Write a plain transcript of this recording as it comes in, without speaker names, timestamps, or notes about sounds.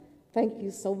Thank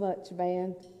you so much,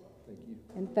 band. Thank you.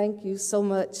 And thank you so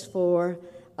much for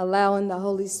allowing the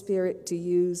Holy Spirit to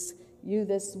use you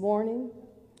this morning.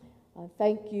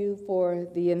 Thank you for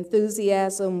the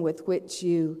enthusiasm with which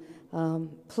you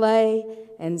play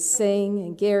and sing.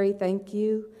 And Gary, thank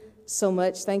you so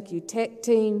much. Thank you, tech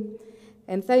team.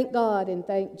 And thank God and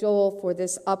thank Joel for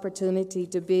this opportunity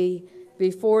to be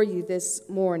before you this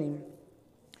morning.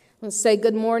 I'll say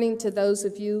good morning to those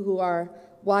of you who are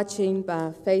watching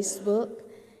by Facebook,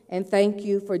 and thank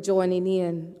you for joining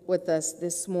in with us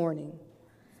this morning.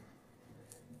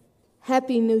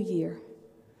 Happy New Year.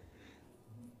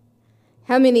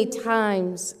 How many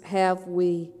times have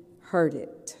we heard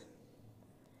it?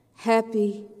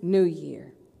 Happy New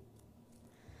Year.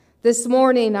 This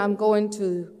morning I'm going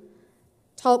to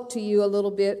talk to you a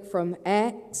little bit from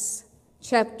Acts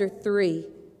chapter 3,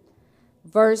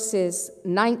 verses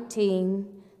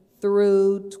 19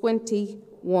 through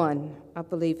 21, I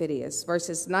believe it is.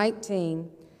 Verses 19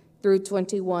 through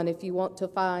 21, if you want to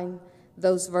find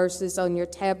those verses on your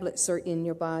tablets or in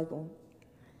your Bible.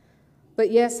 But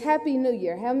yes, Happy New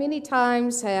Year. How many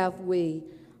times have we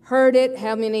heard it?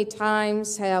 How many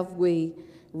times have we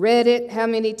read it? How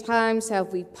many times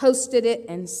have we posted it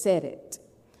and said it?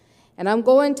 And I'm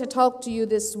going to talk to you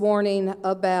this morning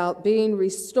about being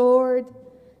restored,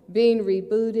 being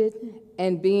rebooted,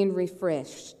 and being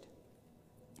refreshed.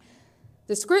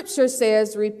 The scripture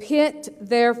says, "Repent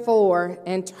therefore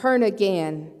and turn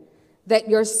again, that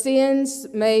your sins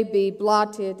may be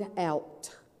blotted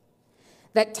out,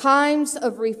 that times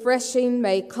of refreshing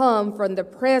may come from the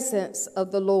presence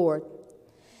of the Lord,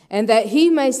 and that he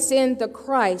may send the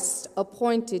Christ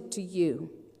appointed to you,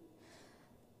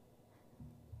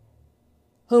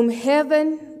 whom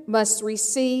heaven must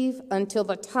receive until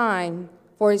the time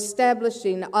for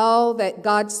establishing all that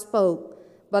God spoke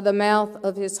by the mouth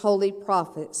of his holy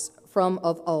prophets from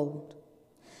of old."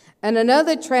 And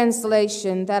another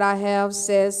translation that I have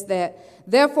says that,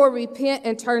 "Therefore repent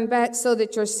and turn back so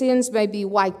that your sins may be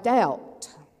wiped out,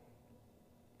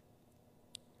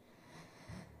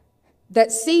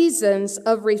 that seasons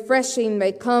of refreshing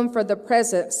may come from the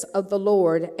presence of the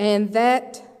Lord, and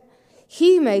that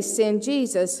he may send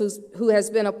Jesus, who has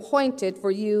been appointed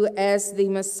for you as the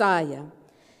Messiah.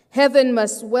 Heaven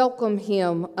must welcome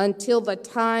him until the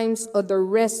times of the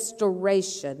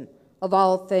restoration of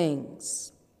all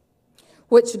things,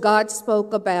 which God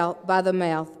spoke about by the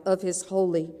mouth of his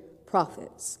holy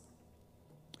prophets."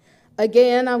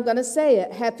 Again, I'm going to say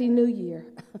it, Happy New Year.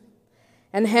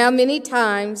 And how many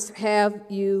times have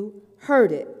you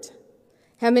heard it?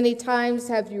 How many times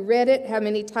have you read it? How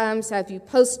many times have you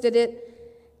posted it?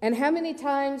 And how many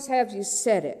times have you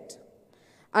said it?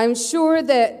 I'm sure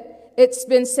that it's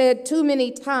been said too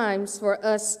many times for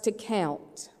us to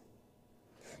count.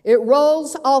 It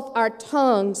rolls off our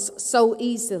tongues so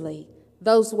easily,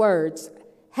 those words,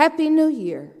 Happy New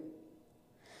Year.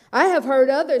 I have heard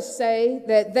others say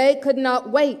that they could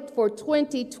not wait for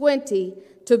 2020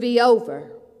 to be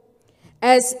over,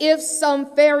 as if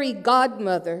some fairy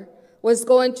godmother was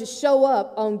going to show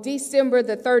up on December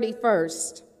the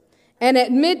 31st and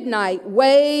at midnight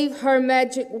wave her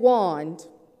magic wand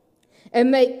and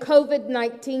make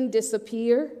COVID-19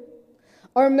 disappear,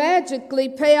 or magically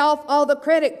pay off all the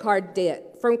credit card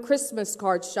debt from Christmas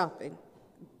card shopping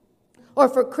or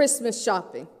for Christmas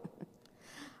shopping.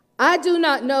 I do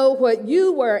not know what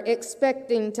you were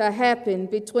expecting to happen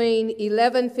between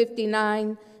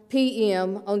 11:59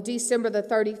 p.m. on December the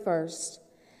 31st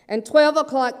and 12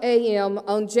 o'clock a.m.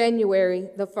 on January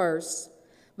the 1st,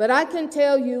 but I can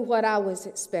tell you what I was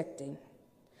expecting.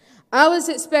 I was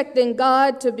expecting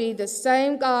God to be the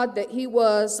same God that he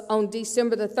was on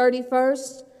December the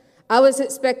 31st. I was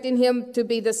expecting him to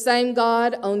be the same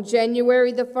God on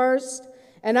January the 1st,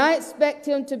 and I expect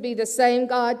him to be the same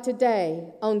God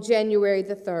today on January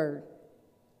the 3rd.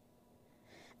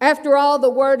 After all, the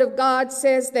Word of God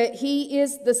says that he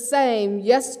is the same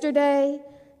yesterday,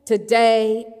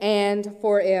 today, and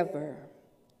forever.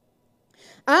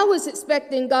 I was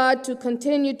expecting God to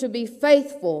continue to be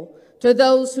faithful to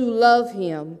those who love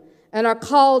him and are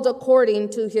called according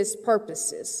to his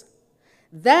purposes.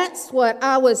 That's what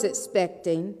I was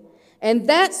expecting, and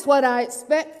that's what I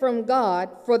expect from God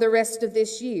for the rest of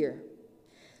this year.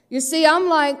 You see, I'm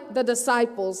like the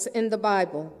disciples in the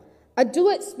Bible. I do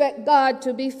expect God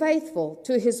to be faithful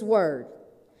to his word.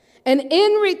 And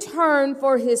in return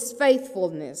for his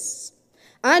faithfulness,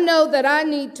 I know that I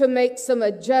need to make some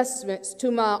adjustments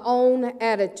to my own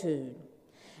attitude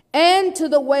and to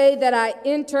the way that I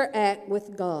interact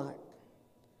with God.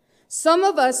 Some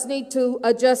of us need to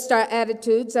adjust our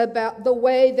attitudes about the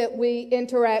way that we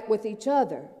interact with each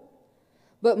other.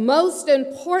 But most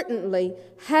importantly,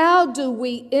 how do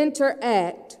we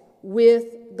interact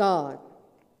with God?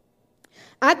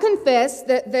 I confess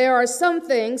that there are some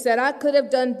things that I could have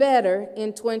done better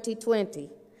in 2020,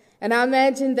 and I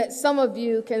imagine that some of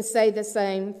you can say the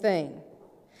same thing.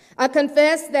 I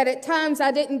confess that at times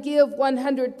I didn't give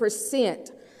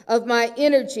 100% of my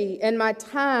energy and my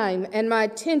time and my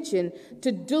attention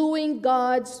to doing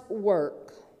God's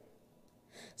work.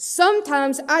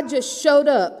 Sometimes I just showed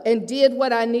up and did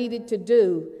what I needed to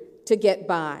do to get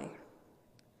by.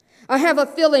 I have a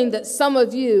feeling that some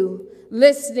of you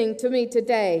listening to me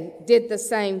today did the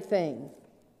same thing.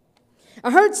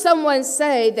 I heard someone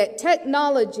say that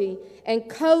technology and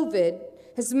COVID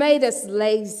has made us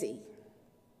lazy.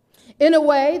 In a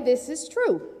way, this is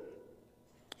true.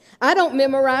 I don't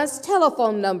memorize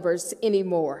telephone numbers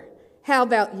anymore. How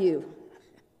about you?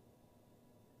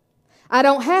 I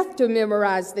don't have to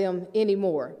memorize them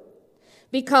anymore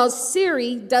because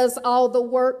Siri does all the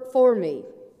work for me.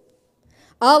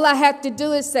 All I have to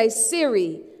do is say,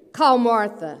 Siri, call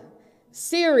Martha.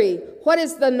 Siri, what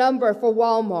is the number for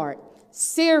Walmart?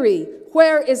 Siri,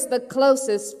 where is the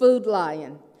closest Food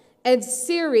Lion? And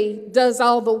Siri does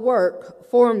all the work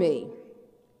for me.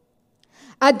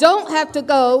 I don't have to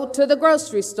go to the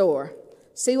grocery store.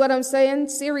 See what I'm saying?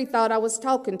 Siri thought I was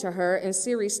talking to her, and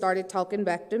Siri started talking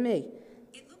back to me,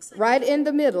 right in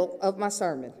the middle of my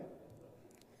sermon.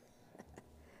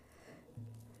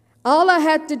 All I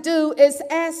had to do is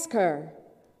ask her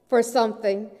for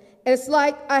something. It's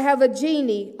like I have a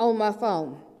genie on my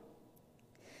phone.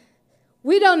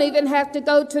 We don't even have to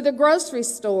go to the grocery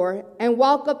store and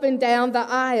walk up and down the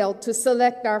aisle to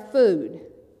select our food.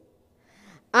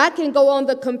 I can go on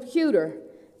the computer,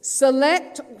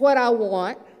 select what I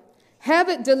want, have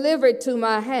it delivered to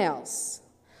my house.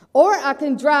 Or I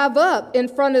can drive up in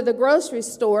front of the grocery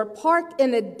store, park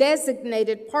in a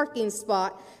designated parking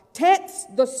spot,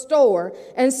 text the store,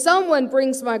 and someone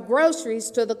brings my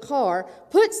groceries to the car,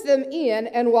 puts them in,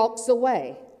 and walks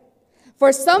away.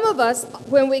 For some of us,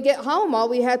 when we get home, all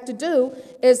we have to do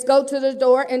is go to the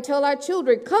door and tell our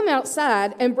children, come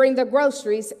outside and bring the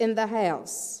groceries in the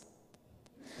house.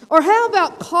 Or how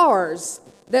about cars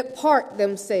that park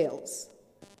themselves?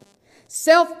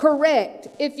 Self-correct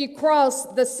if you cross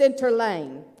the center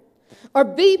lane. Or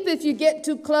beep if you get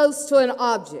too close to an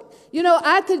object. You know,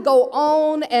 I could go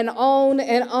on and on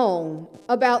and on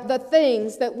about the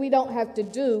things that we don't have to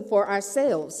do for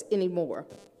ourselves anymore.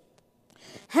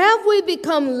 Have we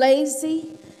become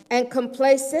lazy and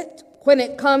complacent when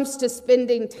it comes to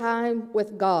spending time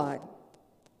with God?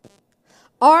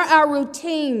 Are our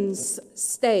routines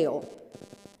stale?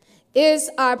 Is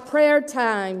our prayer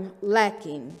time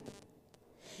lacking?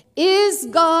 Is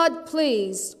God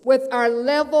pleased with our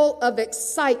level of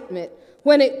excitement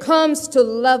when it comes to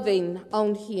loving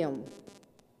on Him?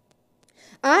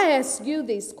 I ask you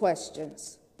these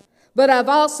questions, but I've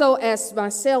also asked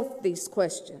myself these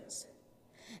questions.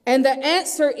 And the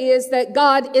answer is that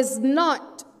God is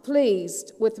not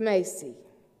pleased with Macy.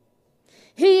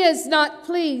 He is not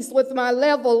pleased with my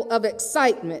level of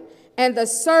excitement and the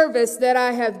service that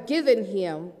I have given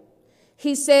Him.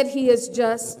 He said He is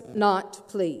just not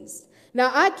pleased.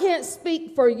 Now, I can't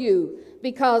speak for you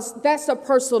because that's a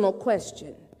personal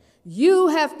question. You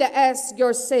have to ask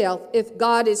yourself if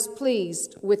God is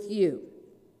pleased with you.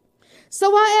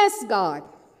 So I asked God,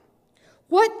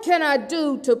 what can I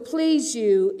do to please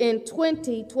you in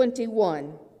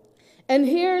 2021? And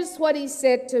here's what He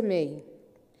said to me.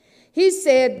 He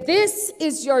said, this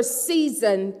is your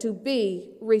season to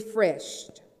be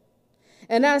refreshed.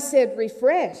 And I said,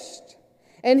 refreshed?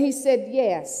 And He said,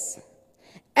 yes.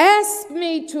 Ask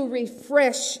me to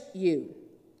refresh you.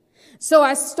 So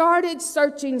I started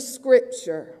searching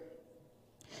Scripture.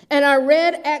 And I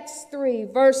read Acts 3,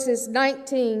 verses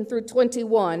 19 through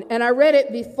 21. And I read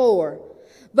it before.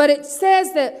 But it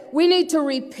says that we need to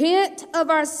repent of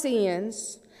our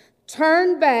sins,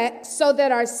 turn back so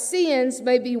that our sins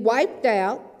may be wiped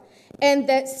out, and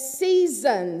that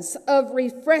seasons of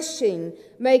refreshing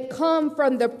may come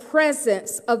from the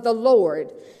presence of the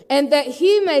Lord, and that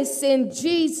He may send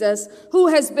Jesus, who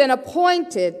has been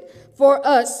appointed for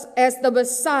us as the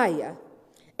Messiah.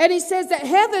 And He says that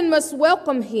heaven must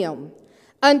welcome Him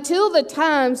until the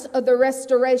times of the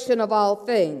restoration of all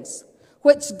things,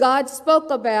 which God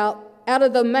spoke about out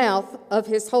of the mouth of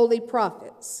His holy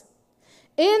prophets.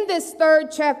 In this third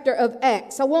chapter of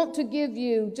Acts, I want to give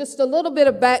you just a little bit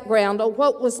of background on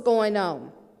what was going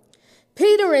on.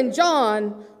 Peter and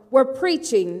John were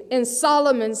preaching in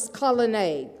Solomon's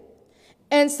colonnade,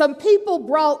 and some people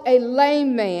brought a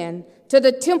lame man to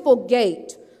the temple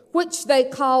gate, which they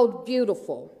called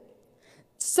Beautiful.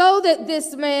 so that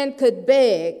this man could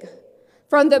beg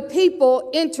from the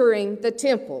people entering the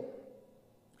temple.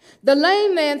 The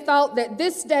lame man thought that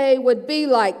this day would be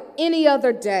like any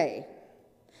other day.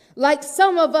 Like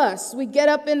some of us, we get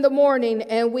up in the morning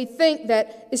and we think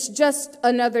that it's just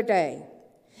another day.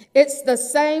 It's the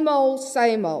same old,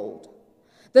 same old.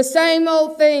 The same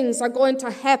old things are going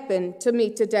to happen to me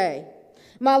today.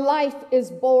 My life is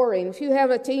boring. If you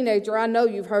have a teenager, I know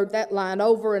you've heard that line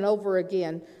over and over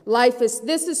again.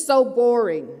 This is so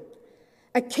boring.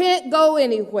 I can't go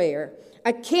anywhere.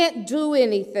 I can't do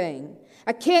anything.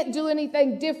 I can't do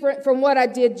anything different from what I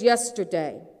did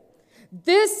yesterday.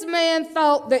 This man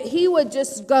thought that he would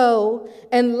just go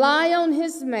and lie on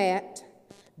his mat,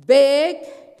 beg,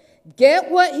 get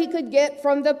what he could get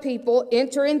from the people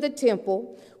entering the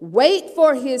temple, wait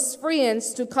for his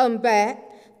friends to come back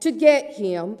to get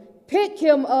him, pick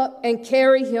him up, and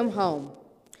carry him home.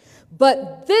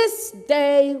 But this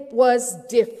day was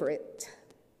different.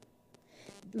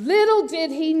 Little did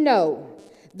he know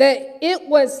that it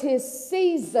was his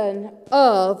season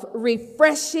of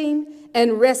refreshing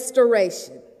and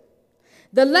restoration.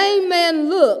 The lame man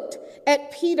looked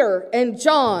at Peter and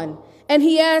John, and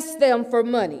he asked them for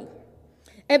money.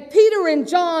 And Peter and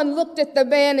John looked at the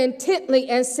man intently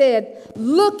and said,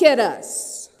 "Look at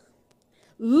us.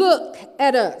 Look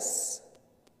at us."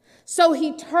 So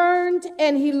he turned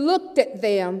and he looked at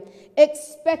them,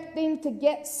 expecting to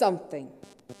get something.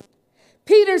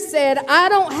 Peter said, "I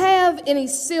don't have any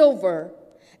silver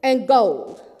and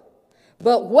gold,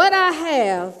 but what I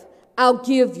have, I'll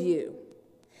give you.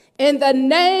 In the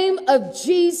name of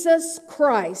Jesus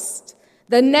Christ,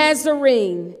 the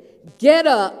Nazarene, get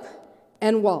up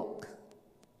and walk."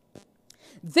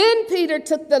 Then Peter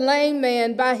took the lame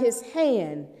man by his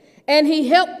hand, and he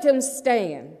helped him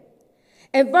stand.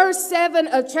 And verse 7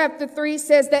 of chapter 3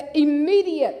 says that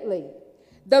immediately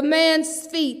the man's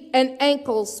feet and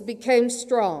ankles became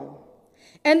strong.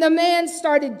 And the man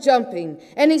started jumping,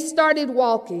 and he started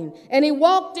walking, and he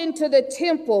walked into the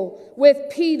temple with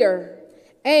Peter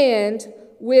and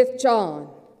with John.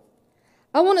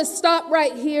 I want to stop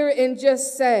right here and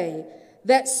just say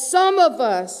that some of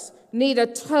us need a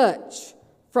touch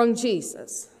from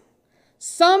Jesus.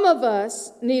 Some of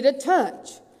us need a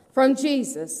touch from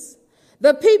Jesus.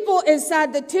 The people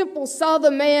inside the temple saw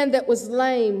the man that was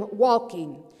lame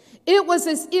walking. It was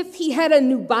as if he had a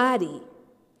new body.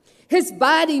 His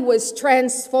body was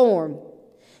transformed.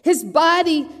 His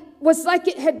body was like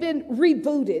it had been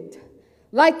rebooted,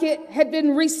 like it had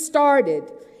been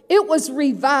restarted. It was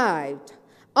revived,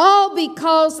 all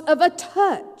because of a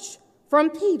touch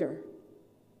from Peter.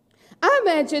 I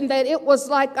imagine that it was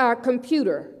like our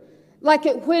computer, like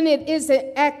it when it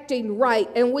isn't acting right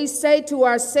and we say to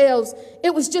ourselves,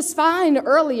 "It was just fine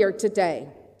earlier today.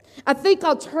 I think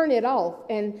I'll turn it off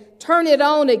and turn it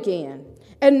on again."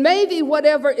 And maybe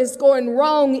whatever is going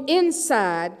wrong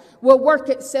inside will work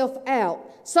itself out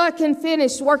so I can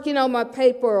finish working on my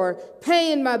paper or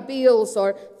paying my bills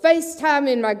or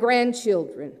FaceTiming my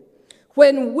grandchildren.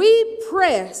 When we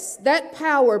press that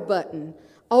power button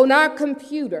on our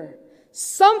computer,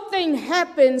 something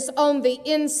happens on the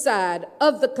inside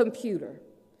of the computer.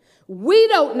 We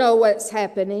don't know what's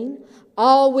happening.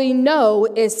 All we know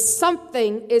is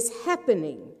something is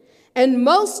happening. And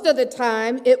most of the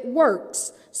time it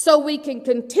works so we can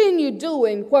continue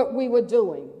doing what we were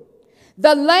doing.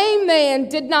 The lame man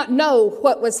did not know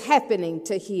what was happening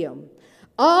to him.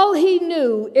 All he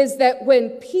knew is that when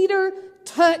Peter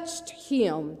touched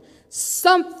him,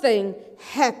 something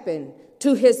happened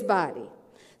to his body.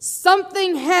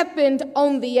 Something happened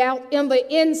on the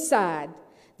inside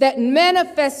that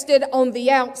manifested on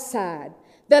the outside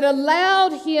that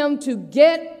allowed him to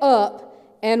get up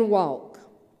and walk.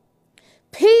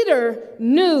 Peter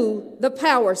knew the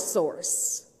power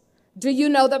source. Do you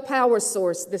know the power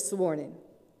source this morning?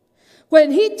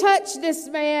 When he touched this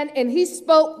man and he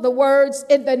spoke the words,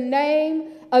 "In the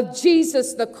name of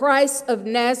Jesus the Christ of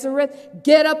Nazareth,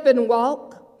 get up and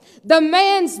walk," the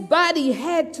man's body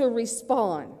had to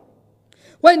respond.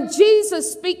 When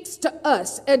Jesus speaks to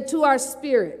us and to our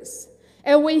spirits,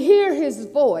 and we hear his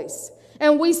voice,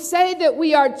 and we say that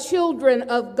we are children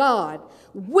of God,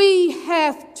 we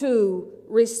have to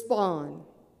respond.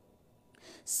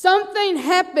 Something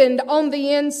happened on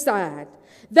the inside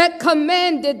that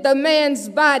commanded the man's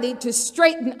body to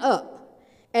straighten up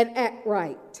and act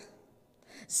right.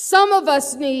 Some of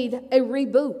us need a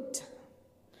reboot.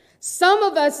 Some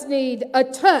of us need a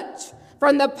touch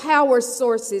from the power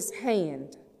source's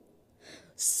hand.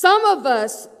 Some of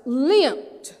us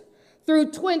limped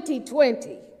through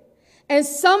 2020, and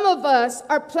some of us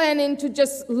are planning to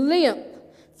just limp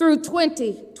through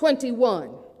 2021.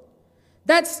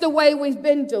 That's the way we've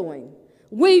been doing.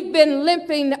 We've been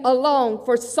limping along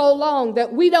for so long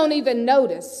that we don't even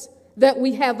notice that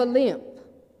we have a limp.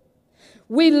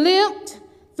 We limped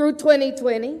through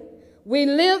 2020. We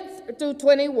limped through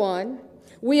 21.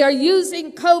 We are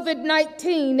using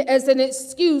COVID-19 as an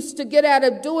excuse to get out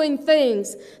of doing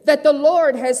things that the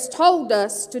Lord has told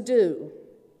us to do.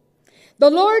 The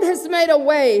Lord has made a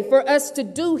way for us to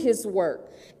do his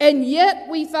work, and yet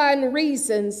we find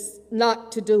reasons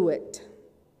not to do it.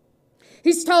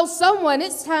 He's told someone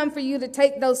it's time for you to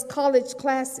take those college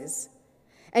classes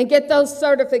and get those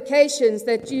certifications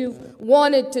that you've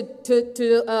wanted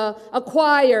to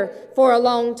acquire for a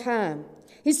long time.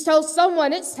 He's told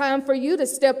someone it's time for you to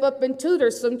step up and tutor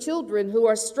some children who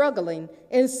are struggling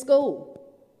in school.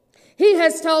 He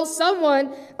has told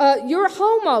someone, you're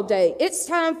home all day. It's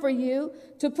time for you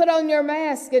to put on your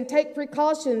mask and take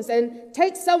precautions and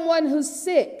take someone who's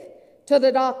sick to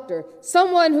the doctor,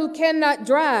 someone who cannot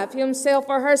drive himself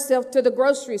or herself to the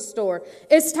grocery store.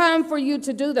 It's time for you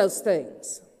to do those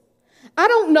things. I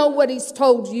don't know what he's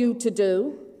told you to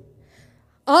do.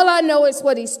 All I know is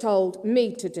what he's told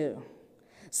me to do.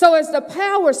 So as the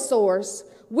power source,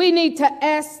 we need to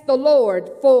ask the Lord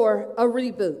for a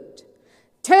reboot.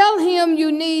 Tell him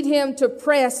you need him to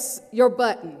press your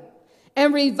button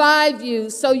and revive you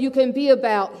so you can be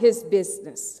about his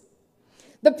business.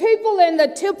 The people in the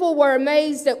temple were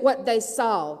amazed at what they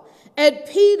saw. And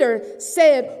Peter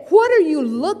said, "What are you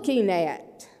looking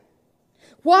at?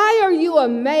 Why are you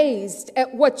amazed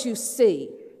at what you see?"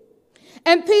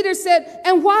 And Peter said,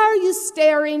 "And why are you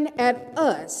staring at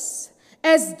us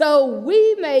as though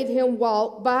we made him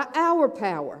walk by our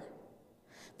power?"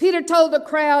 Peter told the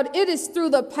crowd, "It is through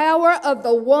the power of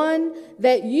the one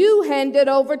that you handed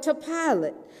over to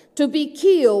Pilate to be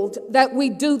killed that we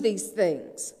do these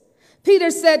things."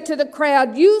 Peter said to the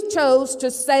crowd, "You chose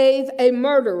to save a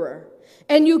murderer,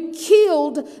 and you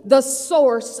killed the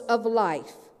source of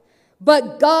life.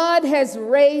 But God has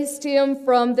raised him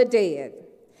from the dead.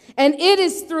 And it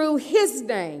is through his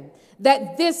name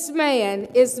that this man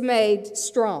is made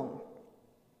strong."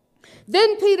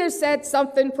 Then Peter said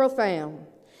something profound.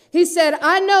 He said,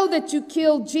 "I know that you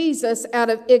killed Jesus out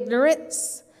of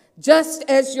ignorance, just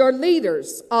as your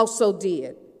leaders also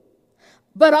did.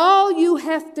 But all you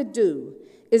have to do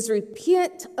is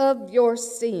repent of your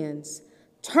sins,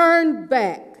 turn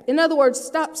back." In other words,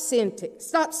 stop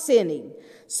sinning,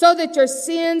 so that your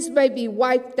sins may be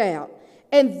wiped out.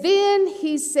 And then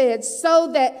he said, so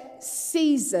that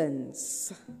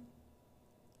seasons,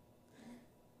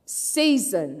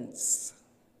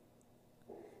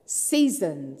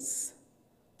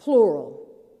 plural,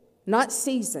 not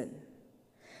season.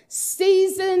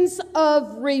 Seasons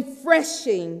of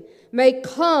refreshing may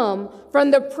come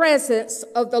from the presence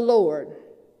of the Lord.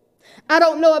 I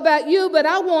don't know about you, but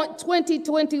I want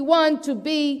 2021 to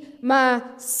be my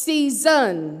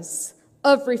seasons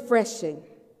of refreshing.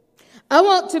 I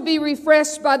want to be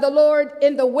refreshed by the Lord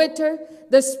in the winter,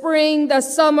 the spring, the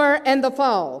summer, and the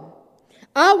fall.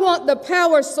 I want the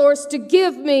power source to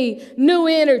give me new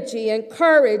energy and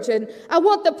courage, and I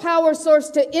want the power source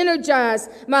to energize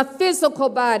my physical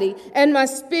body and my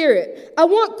spirit. I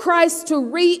want Christ to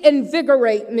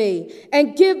reinvigorate me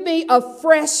and give me a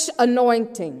fresh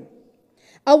anointing.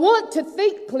 I want to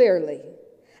think clearly.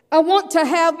 I want to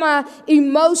have my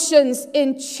emotions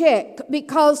in check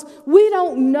because we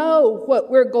don't know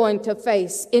what we're going to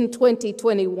face in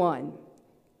 2021.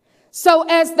 So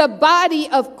as the body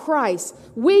of Christ,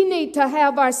 we need to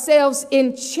have ourselves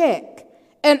in check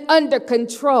and under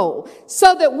control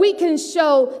so that we can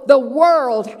show the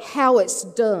world how it's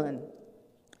done.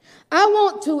 I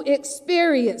want to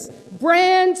experience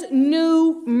brand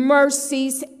new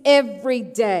mercies every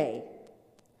day.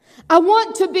 I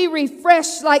want to be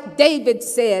refreshed like David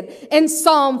said in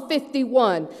Psalm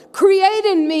 51. "Create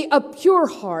in me a pure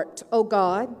heart, O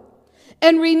God,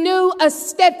 and renew a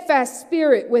steadfast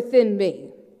spirit within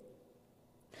me.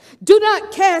 Do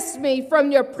not cast me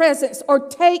from your presence or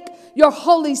take your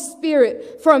Holy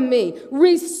Spirit from me.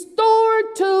 Restore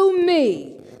to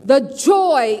me the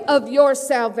joy of your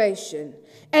salvation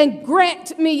and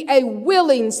grant me a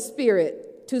willing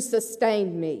spirit to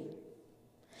sustain me."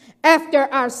 After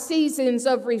our seasons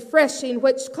of refreshing,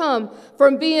 which come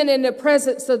from being in the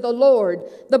presence of the Lord,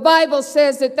 the Bible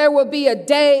says that there will be a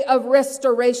day of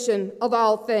restoration of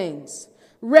all things.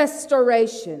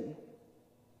 Restoration.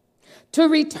 To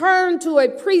return to a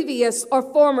previous or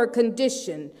former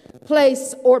condition,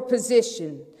 place, or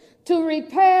position. To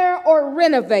repair or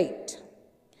renovate.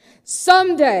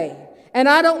 Someday, and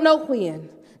I don't know when,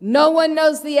 no one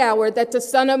knows the hour that the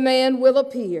Son of Man will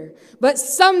appear. But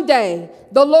someday,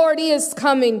 the Lord is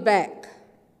coming back.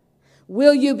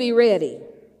 Will you be ready?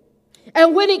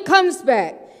 And when he comes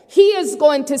back, he is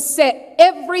going to set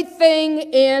everything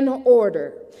in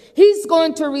order. He's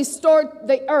going to restore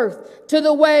the earth to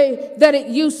the way that it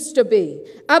used to be.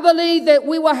 I believe that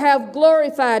we will have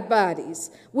glorified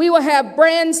bodies. We will have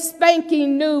brand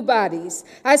spanking new bodies.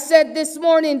 I said this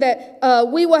morning that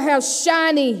we will have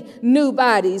shiny new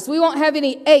bodies. We won't have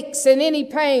any aches and any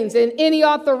pains and any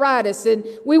arthritis, and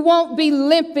we won't be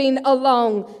limping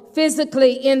along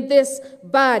physically in this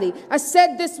body. I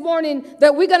said this morning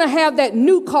that we're going to have that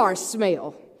new car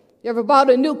smell. You ever bought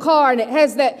a new car and it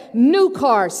has that new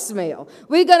car smell?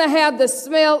 We're going to have the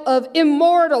smell of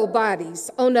immortal bodies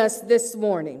on us this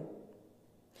morning.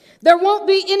 There won't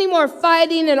be any more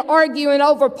fighting and arguing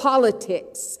over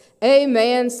politics.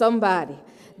 Amen, somebody.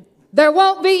 There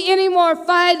won't be any more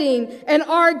fighting and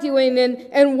arguing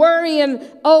and worrying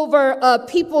over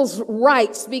people's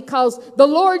rights, because the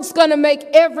Lord's going to make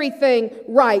everything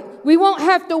right. We won't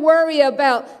have to worry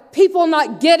about people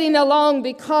not getting along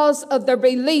because of their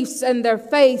beliefs and their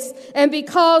faith and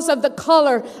because of the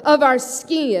color of our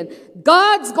skin.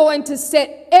 God's going to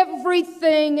set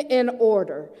everything in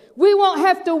order. We won't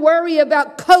have to worry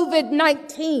about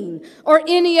COVID-19 or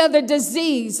any other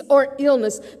disease or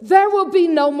illness. There will be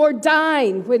no more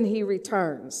dying when he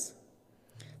returns.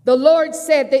 The Lord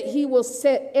said that he will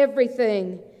set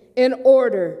everything in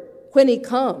order when he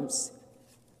comes,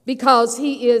 because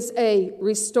he is a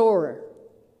restorer.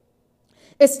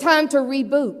 It's time to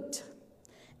reboot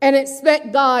and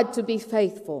expect God to be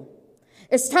faithful.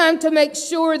 It's time to make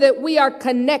sure that we are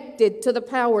connected to the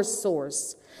power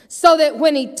source, so that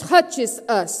when he touches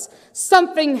us,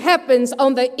 something happens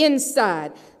on the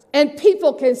inside and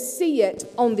people can see it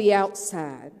on the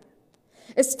outside.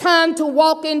 It's time to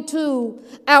walk into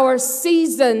our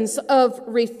seasons of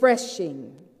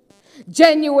refreshing.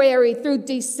 January through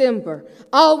December,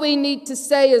 all we need to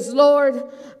say is, Lord,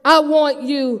 I want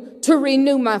you to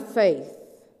renew my faith.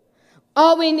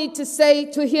 All we need to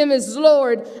say to him is,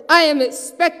 Lord, I am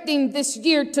expecting this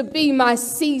year to be my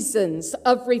seasons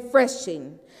of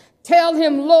refreshing. Tell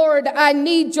him, Lord, I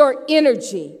need your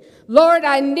energy. Lord,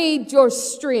 I need your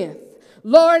strength.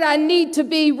 Lord, I need to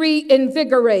be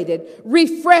reinvigorated.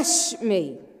 Refresh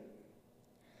me.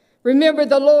 Remember,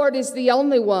 the Lord is the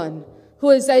only one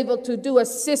who is able to do a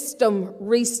system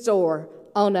restore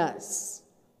on us.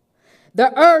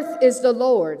 The earth is the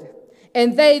Lord,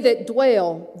 and they that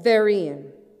dwell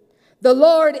therein. The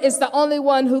Lord is the only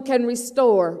one who can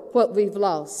restore what we've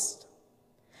lost.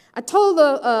 I told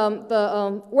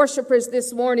the worshipers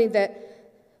this morning that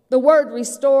the word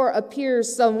restore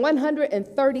appears some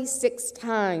 136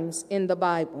 times in the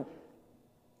Bible.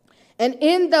 And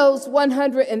in those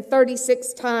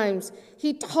 136 times,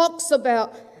 he talks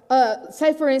about,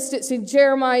 say for instance, in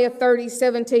Jeremiah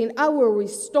 30:17, I will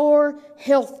restore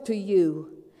health to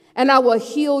you, and I will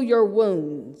heal your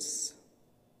wounds.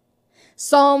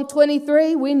 Psalm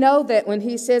 23, we know that when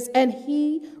he says, and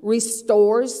he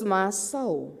restores my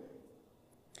soul.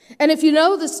 And if you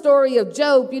know the story of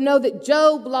Job, you know that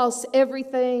Job lost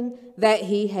everything that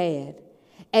he had.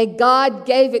 And God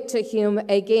gave it to him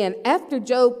again. After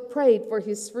Job prayed for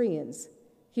his friends,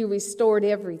 he restored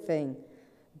everything,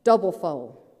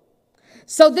 doublefold.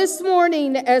 So this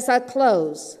morning, as I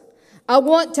close, I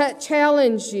want to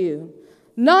challenge you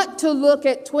not to look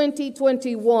at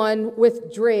 2021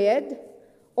 with dread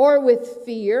or with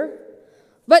fear,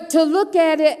 but to look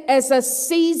at it as a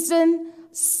seasons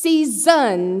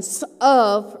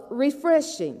of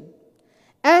refreshing.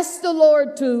 Ask the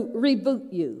Lord to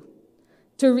reboot you,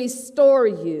 to restore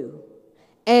you,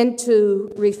 and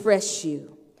to refresh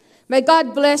you. May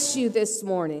God bless you this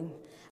morning.